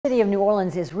The City of New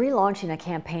Orleans is relaunching a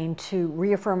campaign to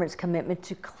reaffirm its commitment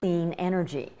to clean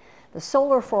energy. The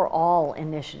Solar for All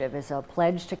initiative is a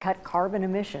pledge to cut carbon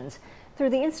emissions through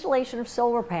the installation of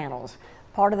solar panels.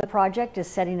 Part of the project is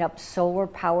setting up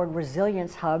solar-powered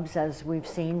resilience hubs, as we've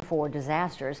seen for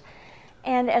disasters.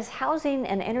 And as housing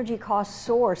and energy costs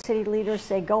soar, city leaders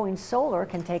say going solar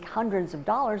can take hundreds of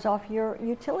dollars off your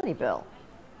utility bill.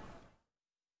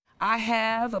 I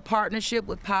have a partnership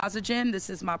with Posigen. This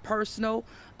is my personal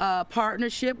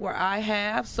partnership where I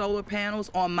have solar panels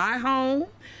on my home,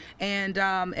 and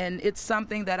it's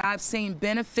something that I've seen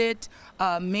benefit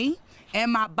me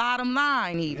and my bottom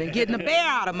line, even getting the bear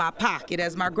out of my pocket,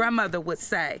 as my grandmother would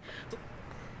say.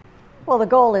 Well, the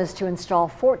goal is to install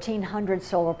 1,400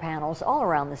 solar panels all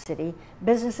around the city.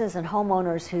 Businesses and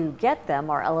homeowners who get them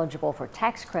are eligible for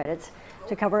tax credits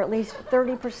to cover at least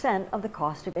 30% of the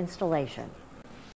cost of installation.